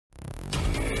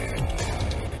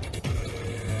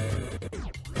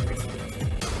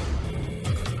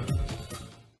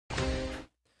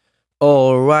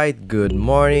Alright, good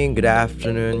morning, good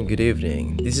afternoon, good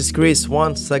evening. This is Chris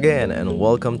once again and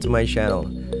welcome to my channel.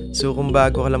 So kung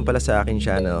bago ka lang pala sa aking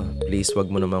channel, please wag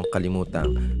mo namang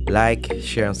kalimutang like,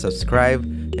 share, and subscribe,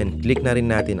 and click na rin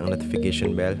natin ang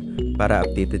notification bell para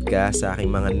updated ka sa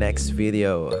aking mga next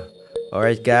video.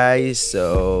 Alright guys,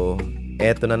 so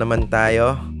eto na naman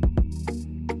tayo.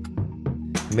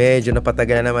 Medyo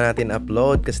napatagal na naman natin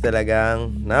upload kasi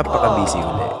talagang napaka-busy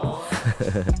ulit.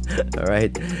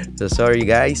 Alright, so sorry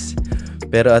guys,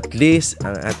 pero at least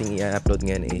ang ating i-upload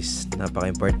ngayon is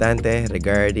napaka-importante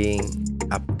regarding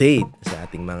update sa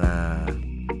ating mga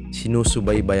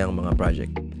sinusubaybayang mga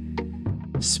project,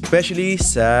 especially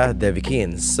sa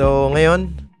Devikins. So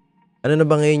ngayon, ano na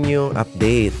ba ngayon yung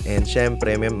update? And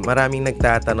syempre may maraming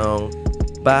nagtatanong,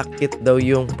 bakit daw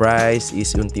yung price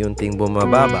is unti-unting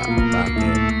bumababa?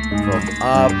 Bakit from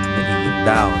up nagiging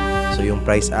down? So yung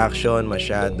price action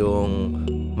masyadong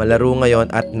malaro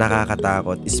ngayon at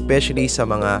nakakatakot, especially sa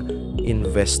mga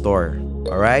investor.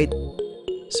 Alright?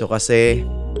 So kasi,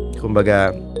 kumbaga,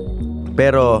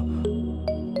 pero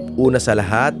una sa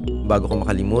lahat, bago ko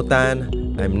makalimutan,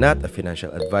 I'm not a financial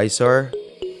advisor.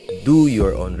 Do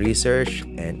your own research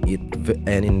and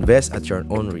invest at your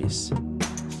own risk.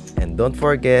 And don't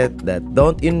forget that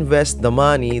don't invest the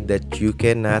money that you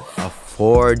cannot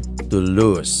afford to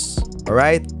lose.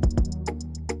 Alright?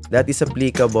 That is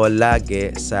applicable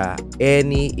lagi sa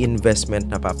any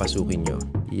investment na papasukin nyo.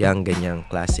 Yang ganyang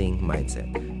klaseng mindset.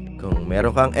 Kung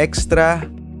meron kang extra,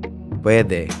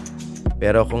 pwede.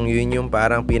 Pero kung yun yung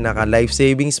parang pinaka life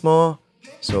savings mo,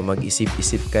 so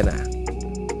mag-isip-isip ka na.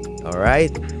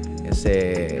 Alright?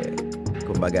 Kasi,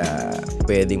 kumbaga,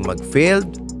 pwedeng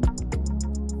mag-failed,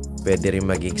 pwede rin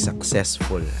maging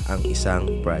successful ang isang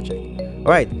project.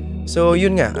 Alright, so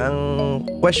yun nga, ang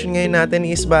question ngayon natin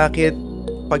is bakit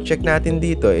pag-check natin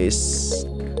dito is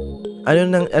ano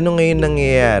ngayon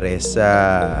nangyayari sa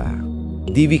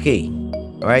DVK.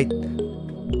 Alright,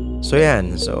 so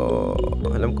yan, so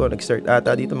alam ko nag-start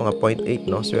ata dito mga 0.8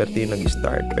 no, swerte yung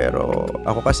nag-start, pero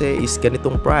ako kasi is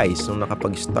ganitong price nung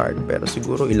nakapag-start, pero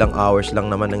siguro ilang hours lang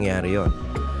naman nangyari yon.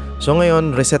 So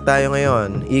ngayon, reset tayo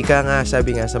ngayon. Ika nga,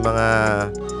 sabi nga sa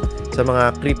mga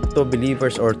crypto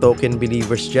believers or token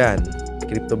believers dyan.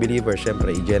 Crypto believers, syempre,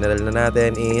 i-general na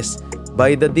natin is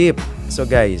buy the dip. So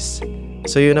guys,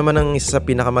 so yun naman ang isa sa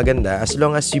pinakamaganda as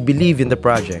long as you believe in the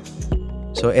project.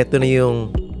 So eto na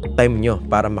yung time nyo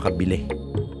para makabili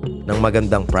ng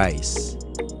magandang price.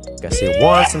 Kasi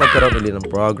once na nagkaroon ulit ng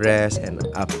progress and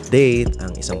update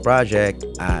ang isang project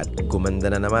at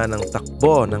gumanda na naman ang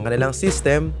takbo ng kanilang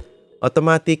system,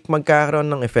 automatic magkakaroon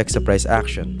ng effect sa price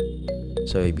action.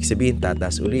 So, ibig sabihin,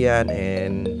 tataas uli yan,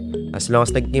 and as long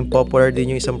as naging popular din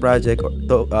yung isang project,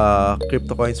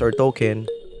 crypto coins or token,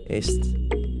 is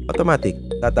automatic,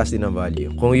 tataas din ang value.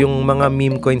 Kung yung mga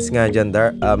meme coins nga dyan,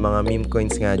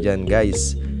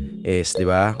 guys, is, di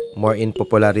ba, more in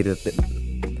popularity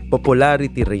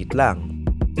rate lang.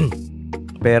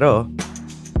 Pero,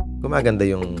 gumaganda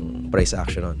yung price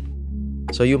action on.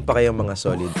 So, yung pa kayong mga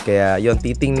solid. Kaya, yun,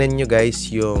 titingnan nyo guys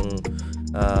yung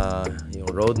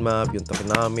roadmap, yung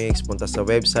tokenomics, punta sa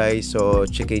website. So,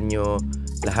 checkin nyo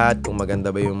lahat kung maganda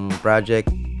ba yung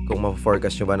project, kung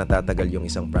ma-forecast nyo ba natatagal yung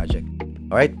isang project.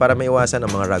 Alright? Para maiwasan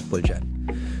ang mga rug pull dyan.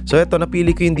 So, eto,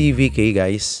 napili ko yung DVK,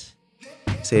 guys.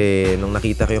 Kasi, nung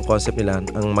nakita ko yung concept nila,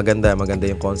 ang maganda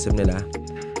yung concept nila.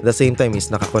 At the same time is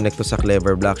nakakonect to sa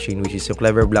Clever blockchain, which is yung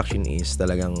Clever blockchain is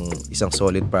talagang isang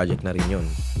solid project na rin yun.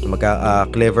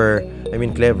 Clever,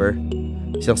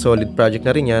 isang solid project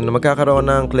na rin yan na magkakaroon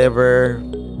ng Clever,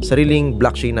 sariling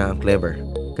blockchain na ang Clever.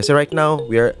 Kasi right now,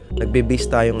 nagbe-base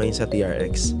tayo ngayon sa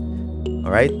TRX.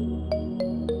 Alright?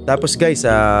 Tapos guys,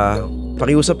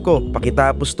 pakiusap ko,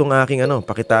 pakitapos tong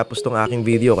aking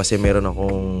video kasi meron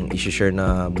akong i-share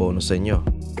na bonus sa inyo.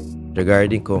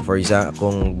 Regarding kung for example,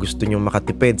 kung gusto nyo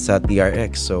makatipid sa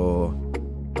TRX. So,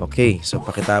 okay. So,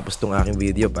 pakitapos tong aking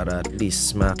video para at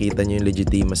least makita nyo yung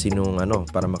legitimacy nung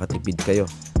para makatipid kayo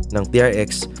ng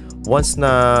TRX once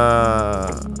na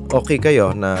okay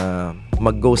kayo na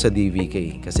mag-go sa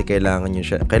DVK kasi kailangan nyo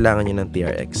ng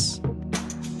TRX.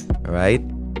 Alright?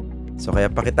 So, kaya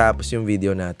pakitapos yung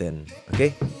video natin.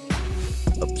 Okay?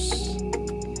 Oops.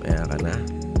 Kaya ka na.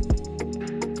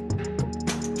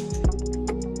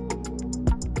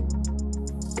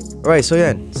 Alright, so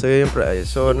yan. So,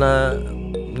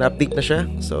 na-update na siya.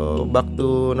 So, back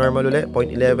to normal ulit.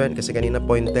 0.11 kasi kanina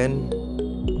 0.10.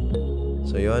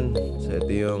 So, yun. So,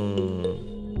 ito yung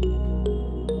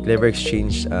Clever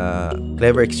Exchange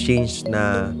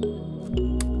na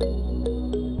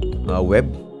web.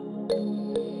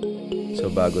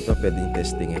 So, bago to, pwedeng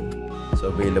testingin.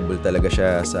 So available talaga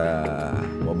siya sa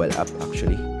mobile app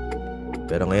actually.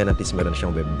 Pero ngayon at least meron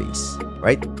siyang web-based.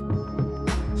 Right?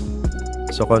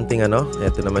 So konting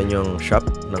ito naman yung shop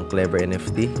ng Clever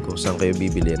NFT kung saan kayo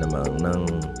bibili naman ng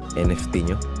NFT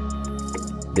nyo.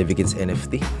 Devikins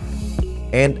NFT.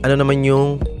 And ano naman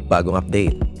yung bagong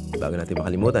update? Bago natin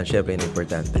makalimutan, syempre yun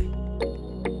importante.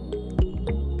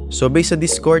 So based sa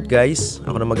Discord guys,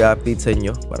 ako na mag-update sa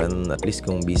inyo para at least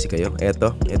kung busy kayo.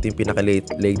 Ito yung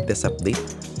pinaka-latest update.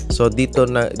 So dito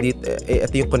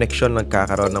ito yung connection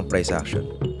nagkakaroon ng price action.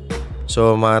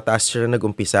 So mataas siya na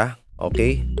nag-umpisa,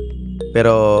 okay?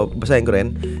 Pero basahin ko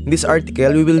rin. In this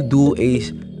article, we will do a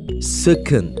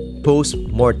second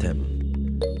post-mortem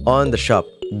on the shop,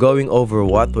 going over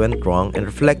what went wrong and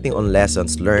reflecting on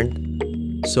lessons learned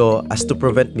so as to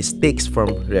prevent mistakes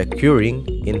from recurring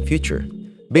in future.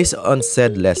 Based on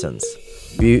said lessons,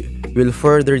 we will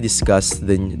further discuss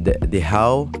the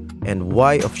how and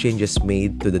why of changes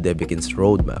made to the Devikins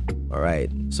roadmap.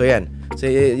 Alright. So yan. So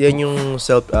yan yung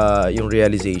yung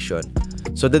realization.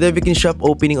 So the Devikins shop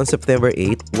opening on September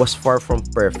 8 was far from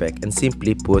perfect and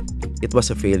simply put, it was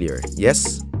a failure.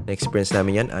 Yes, na-experience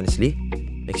namin yan, honestly.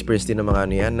 Na-experience din ng mga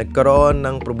yan. Nagkaroon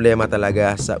ng problema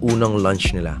talaga sa unang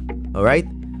launch nila. Alright?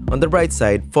 On the bright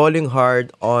side, falling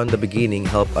hard on the beginning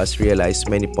helped us realize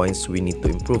many points we need to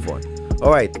improve on.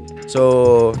 Alright,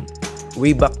 so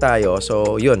way back tayo.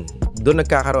 So yun, doon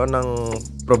nagkakaroon ng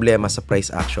problema sa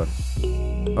price action.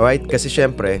 Alright, kasi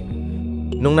syempre,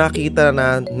 nung nakita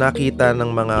ng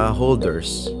mga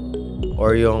holders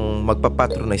or yung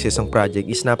magpapatronize isang project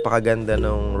is napakaganda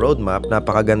ng roadmap,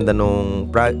 napakaganda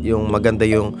yung maganda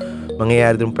yung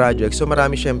mangyayari ng project. So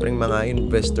marami syempreng mga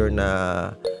investor na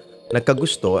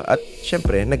nagkagusto at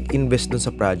syempre nag-invest dun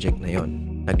sa project na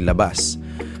yon, naglabas.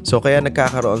 So kaya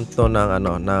nagkakaroon to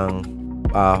ng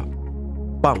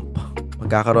pump.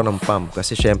 Magkakaroon ng pump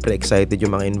kasi syempre excited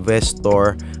yung mga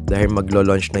investor dahil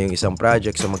maglo-launch na yung isang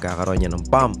project, so magkakaroon yan ng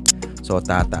pump. So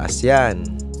tataas yan.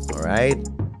 Alright?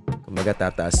 Kumbaga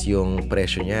tataas yung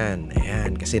presyo niyan.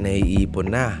 Ayan, kasi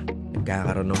naiipon na.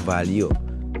 Nagkakaroon ng value.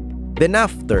 Then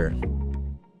after,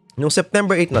 nung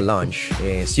September 8 na launch,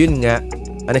 is yun nga,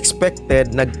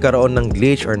 unexpected, nagkaroon ng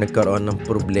glitch or nagkaroon ng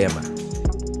problema.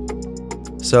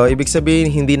 So, ibig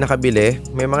sabihin, hindi nakabili.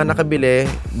 May mga nakabili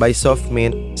by soft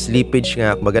mint, slippage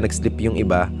nga, kumbaga nag-slip yung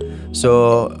iba.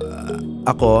 So,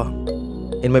 ako,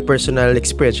 in my personal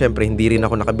experience, syempre, hindi rin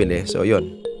ako nakabili. So,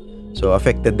 yun. So,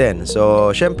 affected din. So,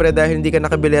 syempre, dahil hindi ka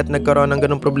nakabili at nagkaroon ng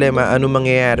ganung problema, ano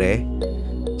mangyayari?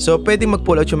 So, pwede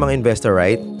mag-pull out yung mga investor,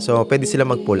 right? So, pwede sila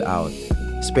mag-pull out.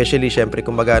 Especially, syempre,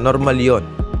 kumbaga, normal yon.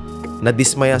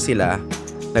 Nadismaya sila,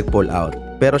 nag-pull out.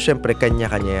 Pero syempre,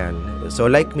 kanya-kanya yan. So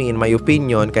like me, in my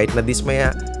opinion, kahit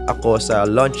nadismaya ako sa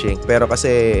launching, pero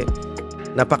kasi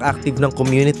napaka-active ng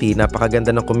community, napakaganda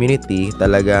ng community,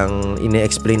 talagang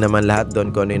ine-explain naman lahat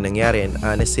doon kung ano yung nangyari, and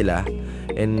honest sila.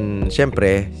 And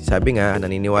syempre, sabi nga,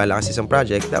 naniniwala kasi sa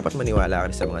project, dapat maniwala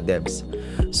ka sa mga devs.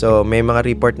 So may mga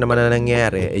report naman na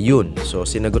nangyari, yun. So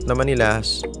sinagot naman nila.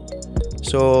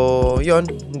 So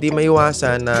yun, hindi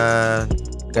maiwasan na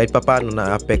kahit papano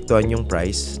naapektuhan yung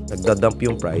price, nagdadump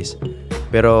yung price.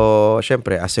 Pero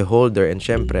syempre as a holder and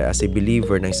syempre as a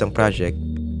believer ng isang project,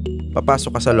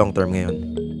 papasok ka sa long term ngayon.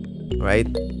 Right?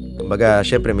 Kumbaga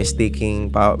syempre may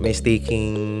staking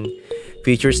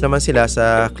features naman sila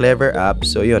sa Clever app.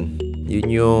 So yun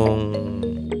yung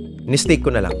ni-stake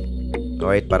ko na lang.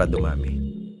 Alright, para dumami.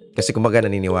 Kasi kumbaga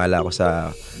naniniwala ako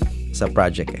sa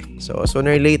project eh. So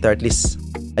sooner or later, at least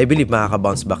I believe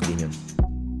makaka-bounce back din yun.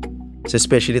 So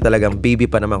especially talagang baby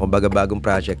pa naman, kumbaga bagong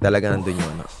project, talaga nandun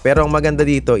yun. Pero ang maganda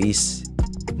dito is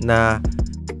na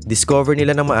discover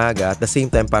nila ng maaga at the same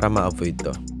time para ma-avoid to.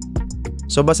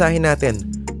 So basahin natin.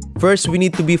 First, we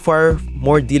need to be far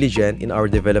more diligent in our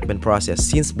development process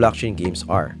since blockchain games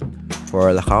are, for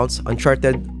all accounts,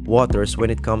 uncharted waters when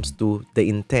it comes to the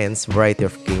intense variety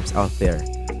of games out there.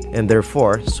 And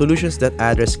therefore, solutions that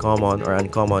address common or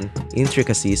uncommon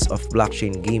intricacies of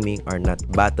blockchain gaming are not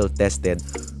battle-tested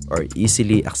or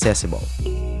easily accessible.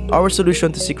 Our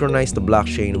solution to synchronize the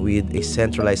blockchain with a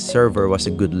centralized server was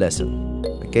a good lesson.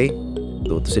 Okay?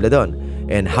 Tuto sila doon.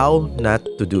 And how not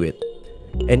to do it.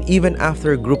 And even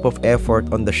after a group of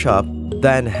effort on the shop,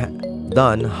 done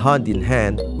hand in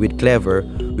hand with Clever,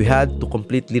 we had to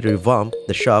completely revamp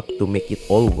the shop to make it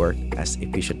all work as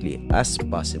efficiently as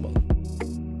possible.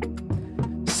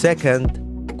 Second,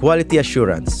 quality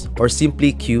assurance, or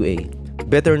simply QA,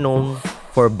 better known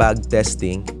for bug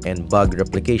testing and bug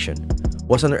replication,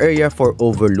 was an area for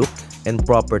overlooked, and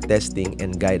proper testing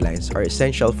and guidelines are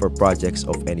essential for projects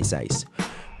of any size.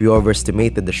 We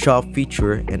overestimated the shop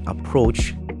feature and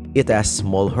approach it as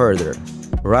small hurdle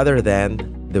rather than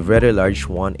the very large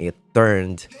one it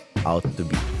turned out to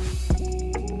be.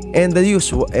 And the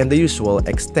usual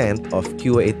extent of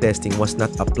QA testing was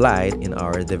not applied in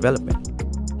our development.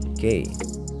 Okay.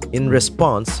 In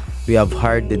response, we have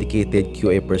hired dedicated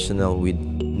QA personnel with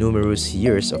numerous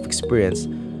years of experience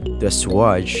to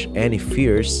assuage any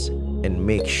fears and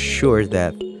make sure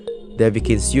that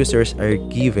Devikins users are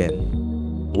given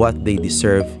what they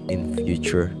deserve in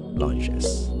future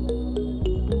launches.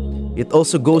 It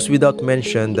also goes without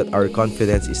mention that our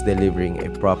confidence is delivering a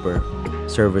proper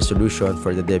server solution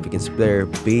for the Devikins player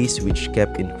base, which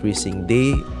kept increasing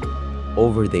day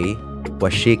over day,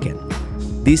 was shaken.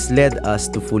 This led us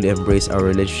to fully embrace our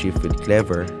relationship with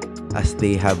Clever, as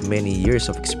they have many years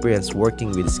of experience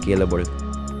working with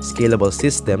scalable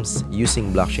systems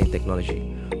using blockchain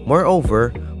technology.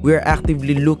 Moreover, we are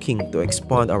actively looking to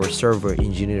expand our server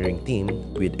engineering team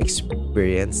with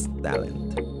experienced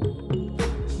talent.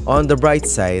 On the bright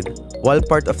side, while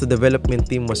part of the development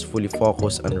team was fully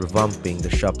focused on revamping the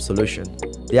shop solution,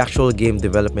 the actual game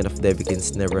development of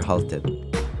Devikins never halted.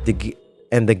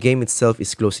 The game itself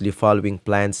is closely following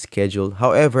planned schedule.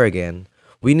 However, again,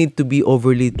 we need to be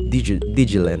overly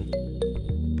vigilant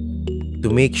to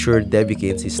make sure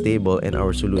Devikins is stable and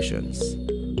our solutions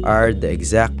are the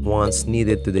exact ones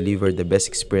needed to deliver the best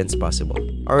experience possible.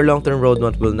 Our long-term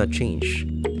roadmap will not change,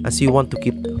 as we want to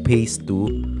keep phase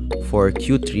 2 for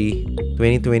Q3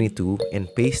 2022 and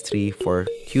phase 3 for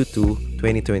Q2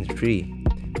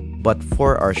 2023. But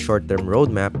for our short-term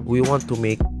roadmap, we want to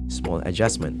make small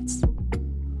adjustments.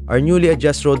 Our newly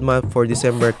adjusted roadmap for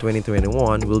December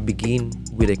 2021 will begin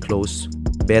with a closed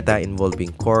beta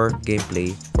involving core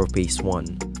gameplay for phase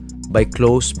 1. By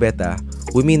closed beta,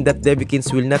 we mean that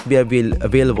Devikins will not be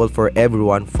available for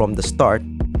everyone from the start.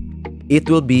 It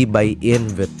will be by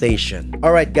invitation.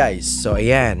 Alright guys, so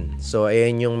ayan. So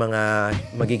ayan yung mga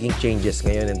magiging changes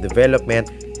ngayon in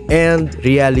development and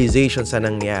realization sa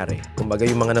nangyari. Kumbaga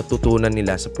yung mga natutunan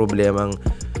nila sa problemang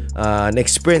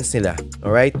na-experience nila.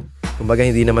 Alright? Kumbaga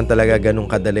hindi naman talaga ganun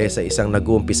kadali sa isang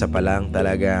nag-uumpisa pa lang.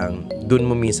 Talagang dun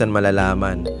mo minsan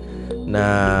malalaman na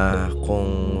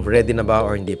kung ready na ba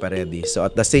or hindi pa ready. So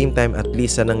at the same time, at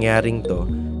least sa nangyaring to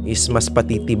is mas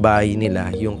patitibay nila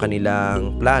yung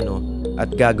kanilang plano at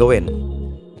gagawin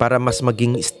para mas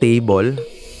maging stable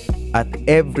at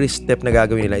every step na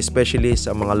gagawin nila, especially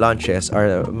sa mga launches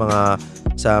or mga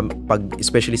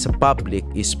especially sa public,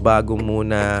 is bago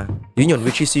muna yun,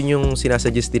 which is yun yung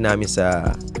sinasuggest din namin sa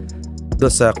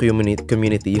doon sa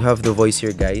community. You have the voice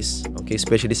here guys, okay,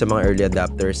 especially sa mga early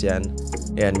adopters. Yan,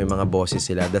 may mga bosses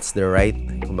sila, that's the right,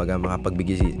 kumbaga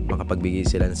makapagbigay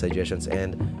sila ng suggestions.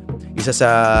 And isa sa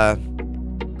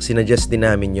sinuggest din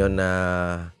namin yon na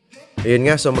ayun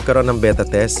nga, so magkaroon ng beta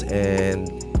test and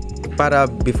para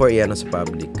before iano sa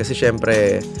public, kasi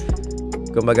syempre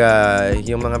kumbaga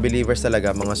yung mga believers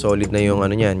talaga, mga solid na yung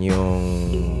ano niyan, yung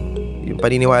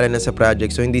paniniwala na sa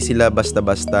project, so hindi sila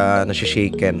basta-basta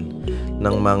na-shaken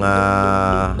ng mga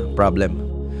problem.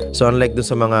 So unlike dun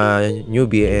sa mga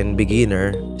newbie and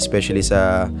beginner, especially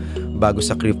sa bago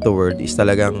sa crypto world, is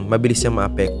talagang mabilis siyang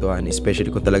maapektuhan, especially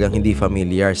kung talagang hindi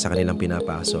familiar sa kanilang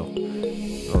pinapasok.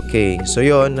 Okay, so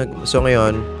yun, so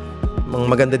ngayon ang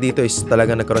maganda dito is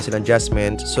talagang nagkaroon silang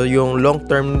adjustment. So yung long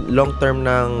term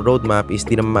ng roadmap is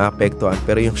di naman maapektuhan,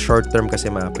 pero yung short term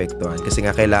kasi maapektuhan kasi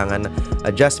nga kailangan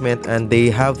adjustment, and they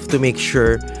have to make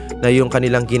sure na yung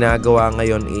kanilang ginagawa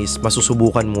ngayon is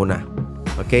masusubukan muna.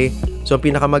 Okay? So ang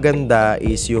pinakamaganda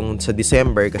is yung sa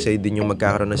December, kasi din yung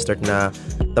magkakaroon ng start na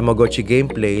Tamagotchi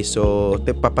gameplay. So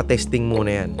papatesting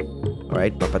muna yan.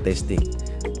 Alright? Papatesting.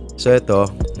 So ito,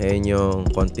 ayan yung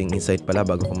konting insight pala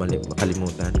bago ko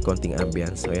makalimutan. Konting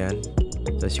ambience. So ayan.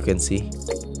 So as you can see.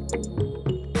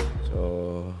 So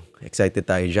excited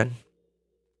tayo dyan.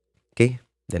 Okay?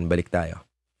 Then balik tayo.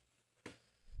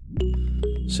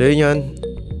 So yun.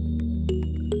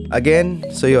 Again,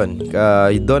 so yun.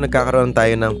 Doon nagkakaroon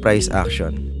tayo ng price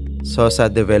action. So sa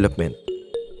development.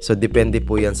 So depende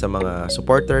po yan sa mga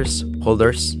supporters,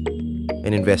 holders,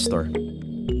 and investor.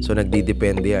 So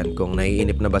nagdidepende yan kung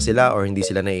naiinip na ba sila or hindi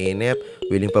sila naiinip,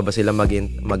 willing pa ba sila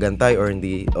magantay or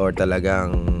hindi, or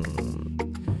talagang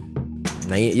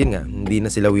yun nga, hindi na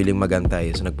sila willing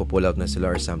magantay, so nagpo-pull out na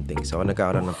sila or something. So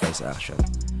nagkakaroon ng price action.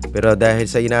 Pero dahil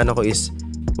sa inaano ko is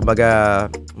kumbaga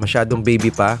masyadong baby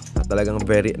pa, talagang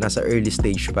nasa early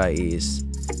stage pa, is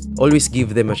always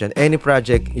give them a chance. Any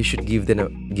project, you should give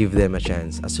them a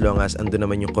chance, as long as ando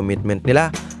naman yung commitment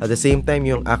nila, at the same time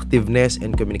yung activeness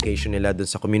and communication nila dun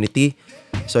sa community.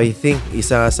 So I think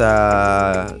isa sa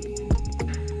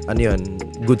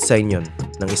good sign yun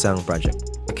ng isang project.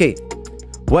 Okay,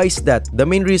 Why is that? The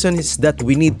main reason is that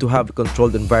we need to have a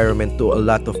controlled environment to a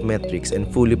lot of metrics and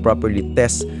fully properly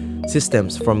test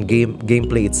systems from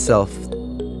gameplay itself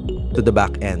to the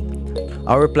back end.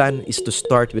 Our plan is to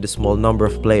start with a small number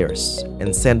of players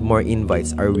and send more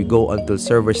invites as we go until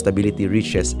server stability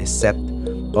reaches a set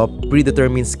of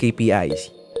predetermined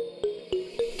KPIs,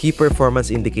 key performance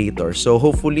indicators. So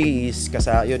hopefully is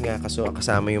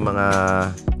kasama yung mga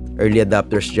early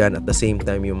adopters dyan, at the same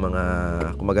time yung mga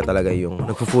kumaga talaga yung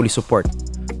nagpo-fully support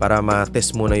para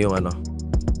ma-test muna yung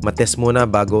ma-test muna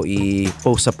bago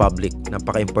i-post sa public.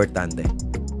 Napaka-importante.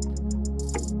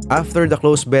 After the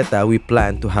closed beta, we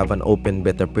plan to have an open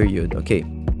beta period, okay,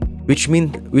 which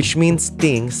means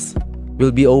things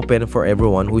will be open for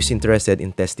everyone who is interested in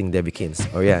testing Devikins.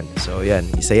 O yan, so yan,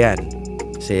 isa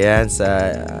yan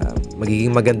sa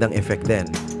magiging magandang effect din.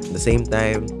 At the same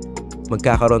time,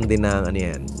 magkakaroon din ng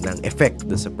ng effect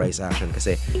dun sa price action,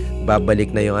 kasi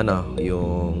babalik na yung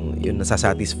yung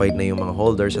nasasatisfied na yung mga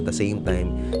holders. At the same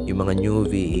time, yung mga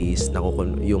newbies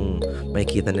yung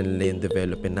makikita nila yung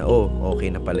development na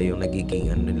okay na pala yung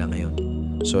nagiging nila ngayon.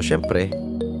 So syempre,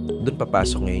 dun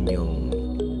papasok ngayon yung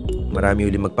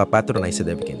marami uli magpapatronize sa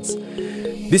Devikins.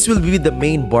 This will be the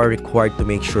main bar required to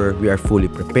make sure we are fully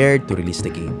prepared to release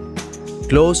the game.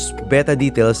 Closed beta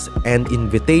details and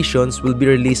invitations will be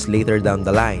released later down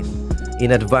the line,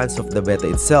 in advance of the beta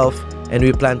itself, and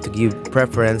we plan to give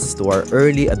preference to our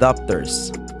early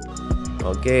adopters.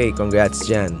 Okay,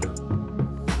 congrats dyan.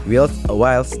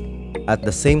 Whilst at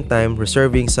the same time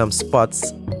reserving some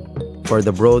spots for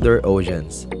the broader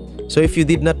audience. So if you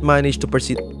did not manage to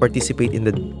participate in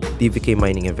the DVK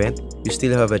mining event, you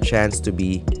still have a chance to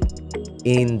be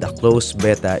in the closed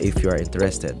beta if you are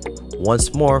interested.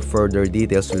 Once more, further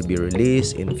details will be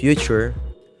released in future.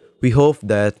 We hope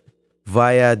that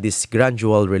via this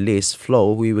gradual release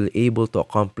flow, we will able to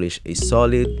accomplish a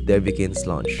solid Devikins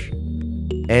launch.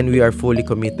 And we are fully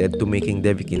committed to making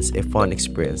Devikins a fun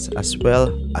experience as well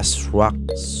as rock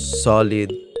solid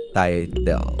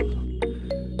title.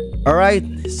 Alright,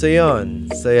 so yun.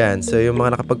 So yan. So yung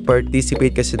mga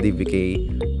nakapag-participate kasi sa DVK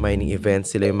mining event,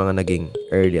 sila yung mga naging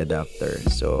early adopter.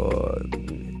 So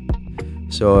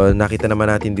nakita naman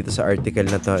natin dito sa article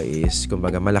na to is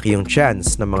kumbaga malaki yung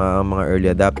chance na mga early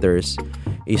adopters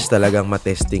is talagang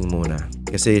matesting muna.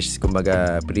 Kasi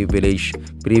kumbaga privilege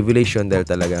yun dahil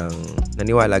talagang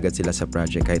naniwala agad sila sa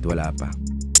project kahit wala pa.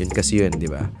 Yun kasi yun, di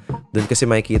ba? Doon kasi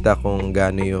makikita kung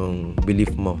gaano yung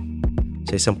belief mo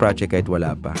sa isang project kahit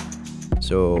wala pa.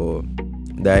 So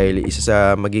dahil isa sa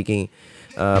magiging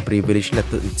privilege na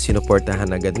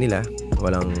sinuportahan agad nila,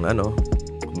 walang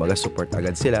kumbaga support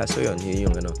agad sila. So yun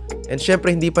yung and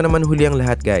syempre hindi pa naman huli ang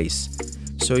lahat, guys.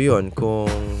 So yun, kung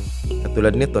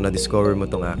katulad nito na-discover mo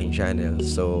tong aking channel,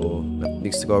 so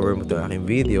na-discover mo tong aking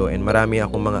video, and marami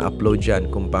akong mga upload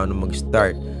dyan kung paano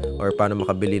mag-start or paano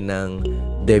makabili ng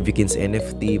Devikins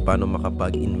NFT, paano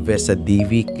makapag-invest sa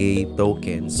DVK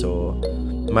Token. So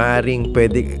maaring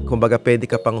pwede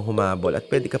ka pang humabol at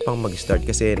pwede ka pang mag-start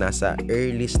kasi nasa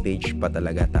early stage pa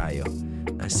talaga tayo,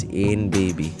 as in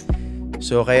baby.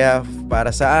 So kaya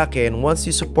para sa akin, once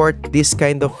you support this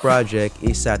kind of project,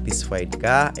 is satisfied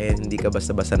ka and hindi ka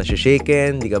basta-basta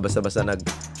na-shaken, hindi ka basta-basta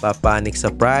nagpapanik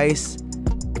sa price,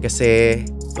 kasi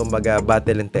kumbaga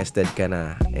battle and tested ka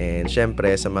na. And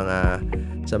syempre sa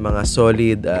mga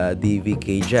solid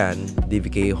DVK dyan,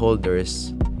 DVK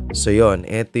holders, so yon,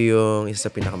 ito yung isa sa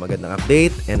pinakamagandang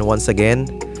update. And once again,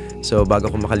 so bago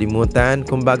ko makalimutan,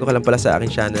 kung bago ka lang pala sa aking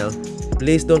channel,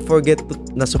 please don't forget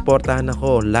na suportahan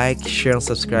ako, like, share, and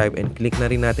subscribe, and click na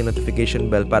rin natin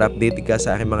notification bell para update ka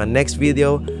sa aking mga next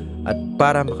video at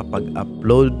para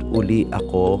makapag-upload uli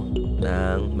ako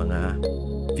ng mga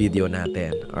video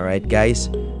natin. Alright guys,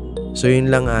 so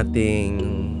yun lang ating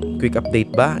quick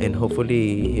update ba, and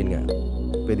hopefully yun nga,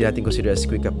 pwede natin consider as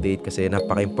quick update kasi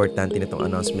napaka-importante nitong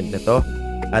announcement na to,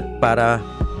 at para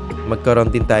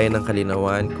magkaroon din tayo ng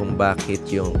kalinawan kung bakit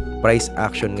yung price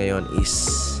action ngayon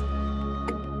is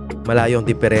malayong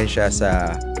diferensya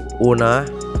sa una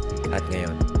at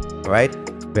ngayon. Alright?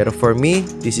 Pero for me,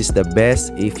 this is the best.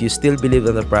 If you still believe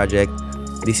in the project,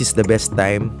 this is the best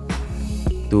time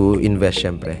to invest,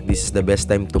 syempre. This is the best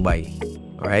time to buy.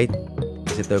 Alright?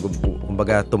 Kasi ito,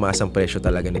 kumbaga tumaas ang presyo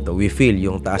talaga nito. We feel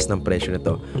yung taas ng presyo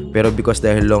nito. Pero because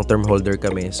dahil long-term holder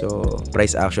kami, so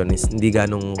price action is hindi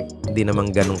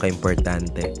naman ganun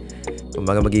ka-importante.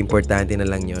 Kumbaga maging importante na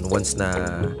lang yun once na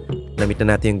na-meet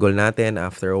na natin yung goal natin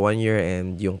after 1 year,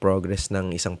 and yung progress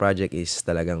ng isang project is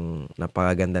talagang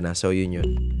napakaganda na. So yun.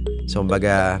 So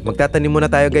kumbaga magtatanim muna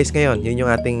tayo guys ngayon. Yun yung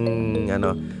ating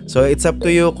So it's up to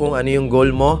you kung ano yung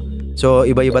goal mo. So,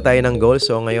 iba-iba tayo ng goal.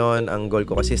 So, ngayon, ang goal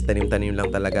ko kasi is tanim-tanim lang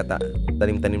talaga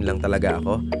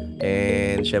ako.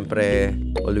 And, syempre,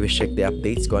 always check the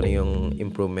updates kung ano yung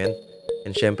improvement.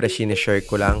 And, syempre, sinishare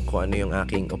ko lang kung ano yung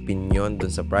aking opinion dun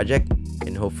sa project.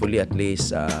 And, hopefully, at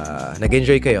least,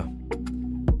 nag-enjoy kayo.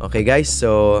 Okay, guys?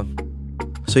 So,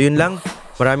 yun lang.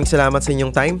 Maraming salamat sa inyong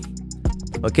time.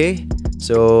 Okay?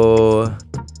 So,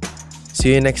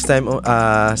 see you next time,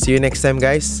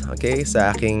 guys. Okay?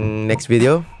 Sa aking next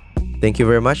video. Thank you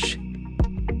very much.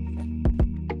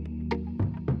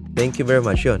 Thank you very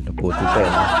much. Yun, naputol pa yun.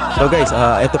 So guys,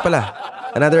 eto pala.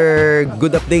 Another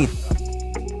good update.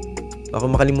 Baka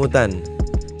makalimutan.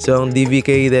 So, ang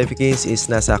DVK Devikins is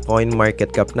nasa coin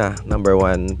market cap na. Number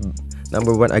one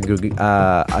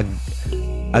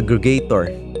aggregator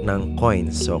ng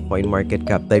coins. So, coin market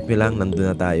cap. Type nyo lang,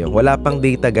 nandun na tayo. Wala pang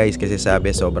data guys kasi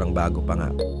sabi sobrang bago pa nga.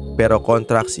 Pero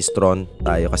contracts is Tron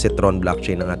tayo kasi Tron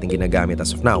blockchain ang ating ginagamit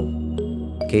as of now.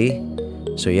 Okay?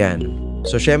 So, yan.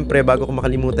 So, syempre, bago ko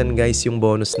makalimutan, guys, yung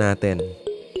bonus natin.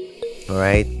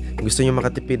 Alright? Gusto nyo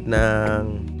makatipid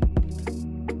ng...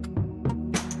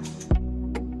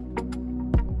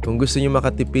 Kung gusto nyo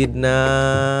makatipid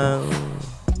ng...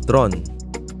 Tron.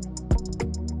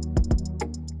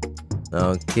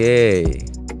 Okay.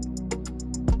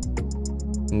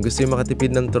 Kung gusto nyo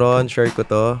makatipid ng Tron, share ko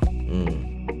to.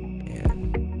 Ayan.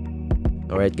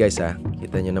 Alright, guys, ha.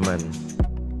 Kita nyo naman.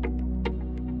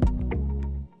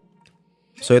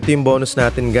 So, ito yung bonus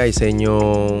natin guys sa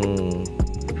inyong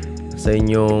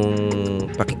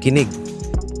pakikinig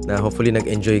na hopefully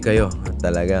nag-enjoy kayo at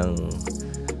talagang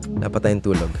dapat tayong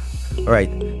tulog. Alright.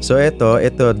 So, ito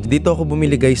dito ako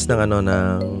bumili guys ng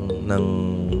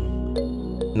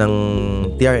ng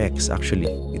TRX actually.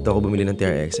 Dito ako bumili ng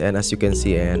TRX and as you can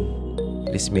see, and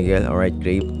Luis Miguel, alright,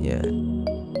 great. Yeah.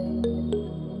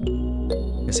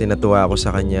 Kasi natuwa ako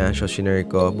sa kanya, so shinare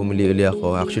ko, bumili uli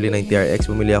ako. Actually, ng TRX,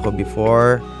 bumili ako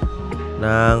before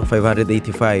ng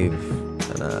 585.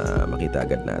 Sana makita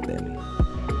agad natin.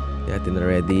 Natin na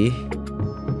ready.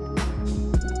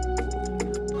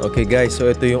 Okay guys,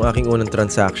 so ito yung aking unang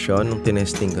transaction nung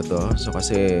tinesting ko to. So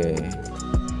kasi,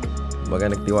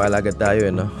 baga nagtiwala agad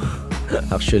tayo, no?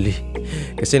 Actually.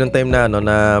 Kasi nung time na,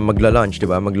 na magla-launch,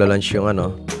 diba? Magla-launch yung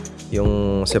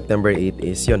yung September 8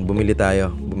 is yun, bumili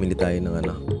tayo ng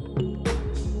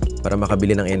para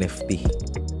makabili ng NFT.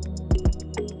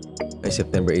 Ay,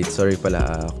 September 8, sorry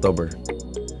pala, October.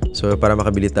 So, para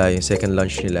makabili tayo, yung second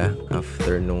launch nila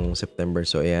after nung September.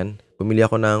 So, ayan, bumili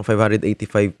ako ng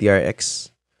 585 TRX.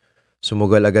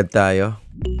 Sumugal agad tayo,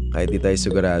 kahit di tayo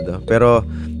sigurado. Pero,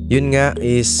 yun nga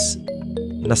is,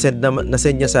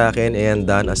 nasend niya sa akin, and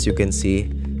done, as you can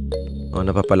see.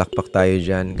 Napapalakpak tayo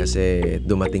dyan kasi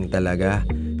dumating talaga.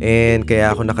 And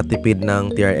kaya ako nakatipid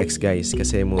ng TRX guys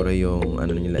kasi mura yung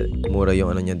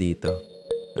niya dito.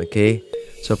 Okay?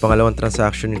 So pangalawang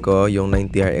transaction ko, yung 9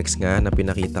 TRX nga na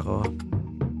pinakita ko.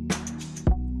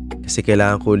 Kasi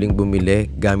kailangan ko uling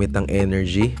bumili gamit ang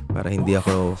energy para hindi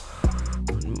ako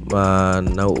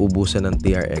nauubusan ng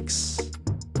TRX.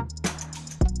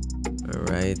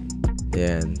 Alright.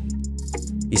 Yan.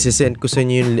 Isesend ko sa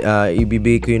inyo yung,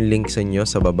 ibibigay ko yung link sa inyo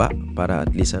sa baba para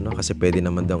at least kasi pwede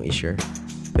naman daw i-share.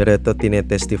 Pero ito,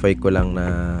 tinetestify ko lang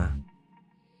na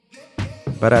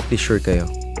para at least sure kayo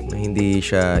na hindi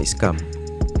siya scam.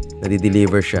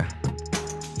 Nadi-deliver siya.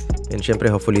 And syempre,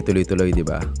 hopefully tuloy-tuloy, di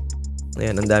ba?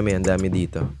 Ayan, ang dami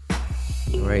dito.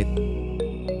 Alright.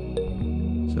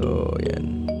 So,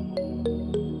 ayan.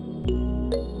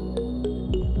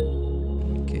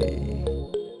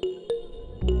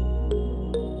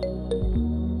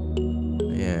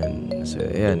 So,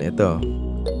 ayan, ito.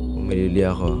 Bumili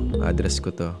ako. Address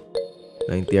ko to.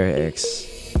 9 TRX.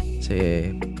 Kasi,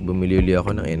 bumili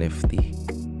ako ng NFT.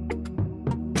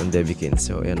 Ng Devikins.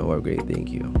 So, ayan, great.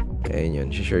 Thank you. Ayan yun.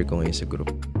 Share ko ngayon sa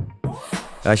group.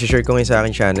 Share ko ngayon sa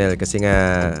akin channel. Kasi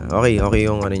nga, okay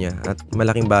yung niya. At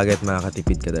malaking bagay at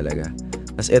makakatipid ka talaga.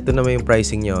 Tapos, ito naman yung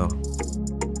pricing nyo.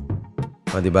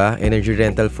 Diba? Energy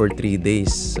rental for 3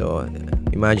 days. So,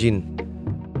 imagine.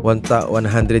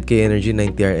 100k energy,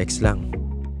 9 TRX lang.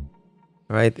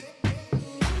 Right?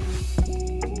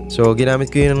 So,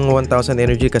 ginamit ko yung 1,000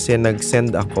 energy kasi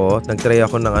nag-send ako ng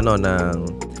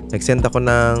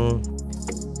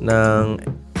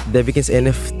Devikins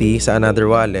NFT sa another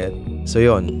wallet. So,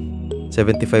 yun.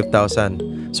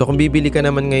 75,000. So, kung bibili ka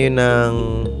naman ngayon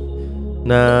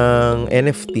ng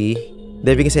NFT,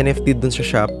 Devikins NFT dun sa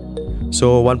shop.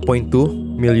 So, 1.2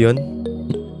 million.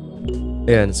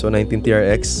 Ayan, so 19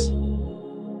 TRX.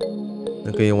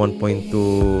 Okay, yung 1.2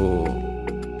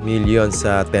 million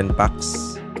sa 10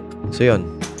 packs. So,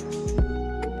 yun.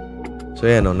 So,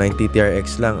 yan, 90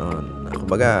 TRX lang.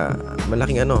 Kumbaga,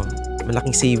 malaking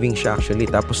saving siya actually.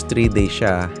 Tapos 3 days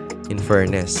siya, in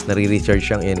fairness, nare-recharge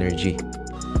siyang energy.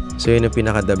 So yun yung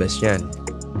pinaka-the best yan.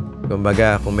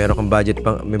 Kumbaga, kung meron kang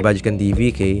may budget kang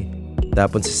DVK,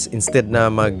 tapos instead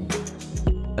na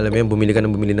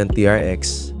bumili ng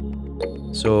TRX,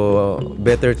 so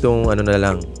better tong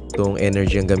tong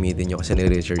energy ang gamitin nyo kasi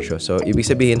nire-recharge siya. So ibig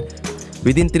sabihin,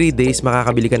 within 3 days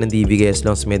makakabili ka ng DVK as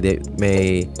long as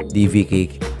may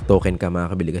DVK token ka,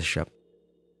 makakabili ka sa shop.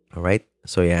 Alright?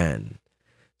 So yan.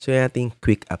 So yan ating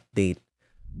quick update.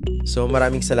 So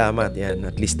maraming salamat. Yan,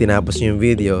 at least tinapos nyo yung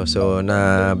video. So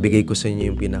nabigay ko sa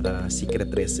inyo yung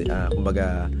pinaka-secret recipe.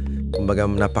 Kumbaga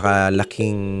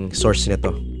napakalaking source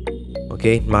nito.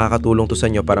 Okay? Makakatulong to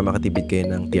sa inyo para makatipid kayo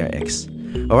ng TRX.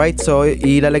 Alright, so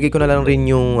ilalagay ko na lang rin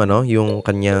yung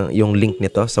link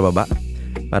nito sa baba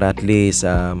para at least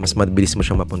mas mabilis mo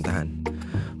siyang mapuntahan.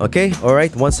 Okay?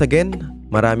 Alright, once again,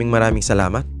 maraming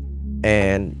salamat.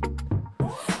 And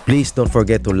please don't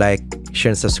forget to like,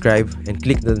 share, and subscribe, and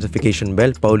click the notification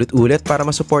bell paulit-ulit para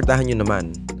masuportahan nyo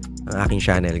naman ang aking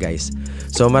channel, guys.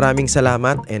 So maraming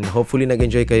salamat and hopefully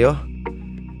nag-enjoy kayo.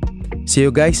 See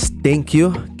you guys. Thank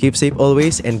you. Keep safe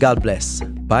always and God bless.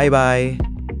 Bye-bye.